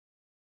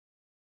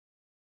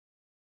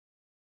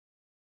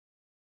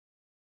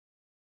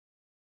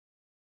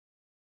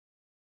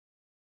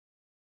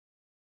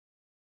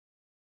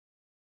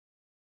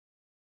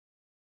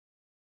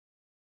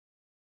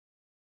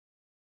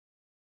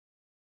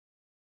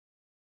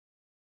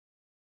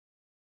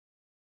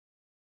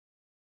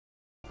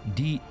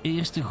Die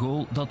eerste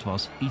goal, dat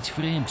was iets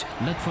vreemds.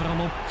 Let vooral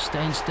op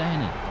Stijn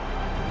Stijnen.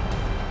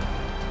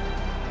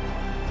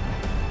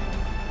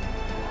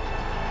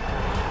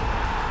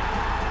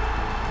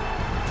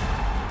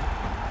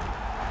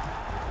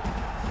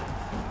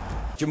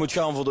 Je moet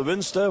gaan voor de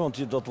winst, hè,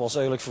 want dat was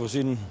eigenlijk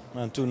voorzien.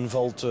 En toen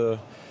valt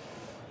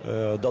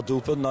dat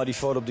doelpunt na die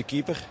fout op de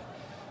keeper.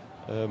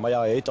 Maar ja,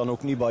 hij heet dan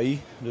ook niet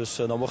Bailly, dus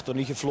dan wordt er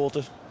niet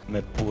gefloten.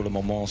 Mais pour le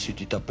moment, si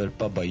tu t'appelles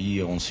pas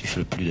Bailly, on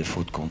siffle plus des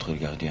fautes contre le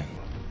gardien.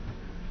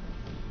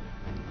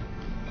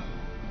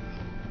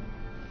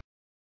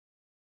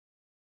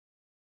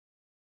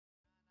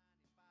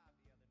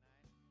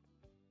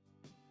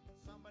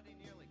 Somebody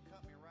nearly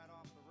cut me right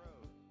off the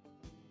road.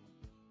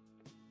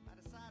 I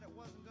decided it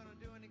wasn't going to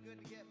do any good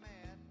to get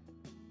mad,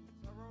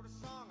 so I wrote a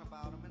song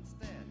about him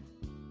instead.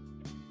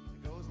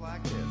 It goes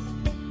like this.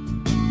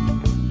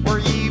 Were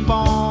ye born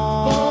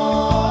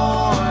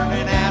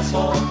an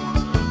asshole,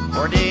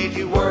 or did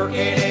you work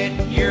at it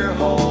your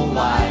whole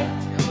life?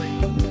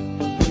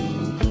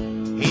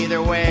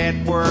 Either way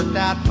it worked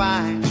out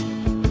fine,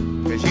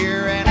 'cause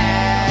you're an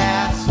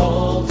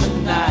asshole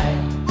tonight.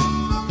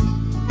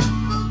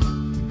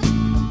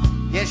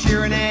 Yes,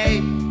 you're an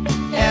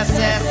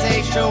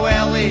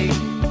A-S-S-H-O-L-E,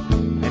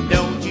 and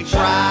don't you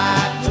try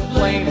to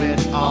blame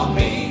it on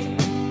me.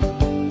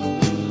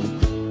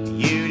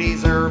 You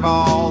deserve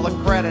all the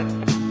credit.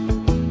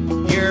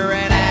 You're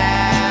an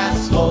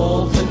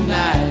asshole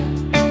tonight.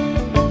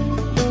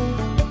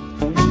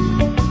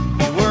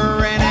 You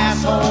were an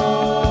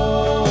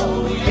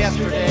asshole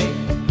yesterday.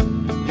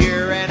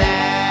 You're an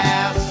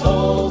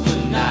asshole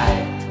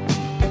tonight.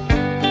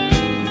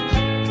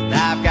 And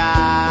I've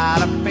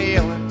got a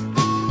feeling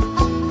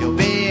you'll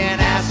be an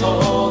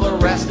asshole the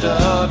rest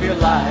of your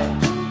life.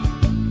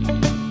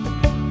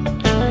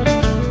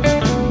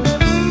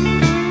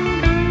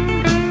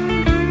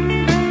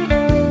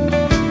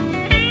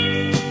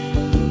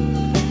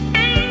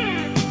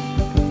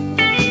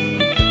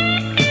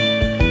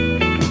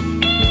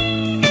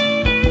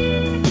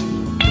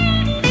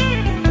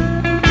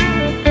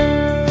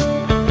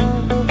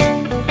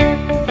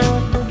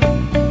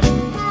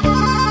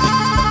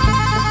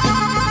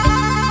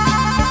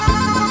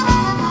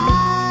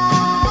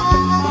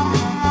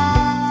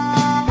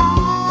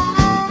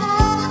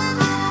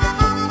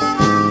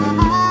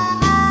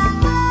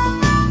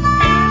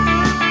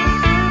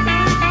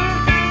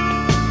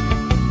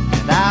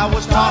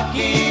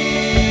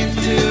 Talking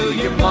to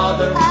your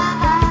mother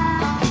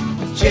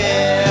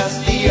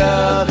just the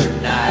other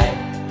night.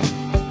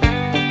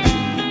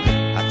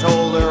 I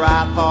told her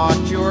I thought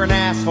you were an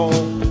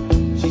asshole.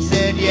 She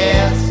said,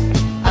 yes,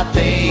 I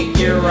think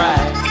you're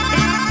right.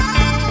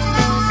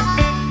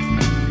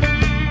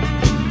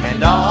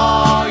 And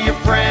all your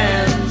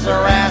friends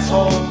are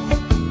assholes,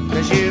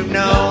 'cause you've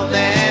known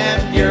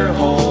them your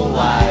whole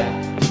life.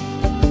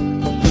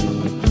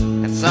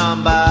 And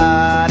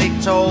somebody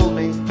told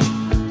me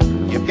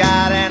you've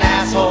got an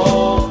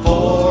asshole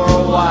for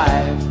a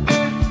wife.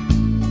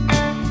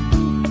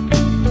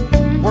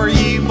 Were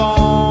you born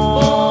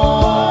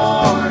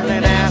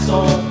an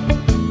asshole,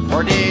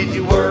 or did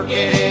you work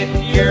at it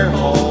your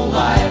whole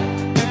life?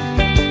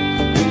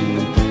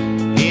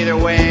 Either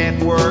way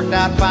it worked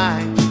out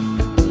fine,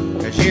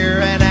 'cause you're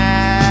an asshole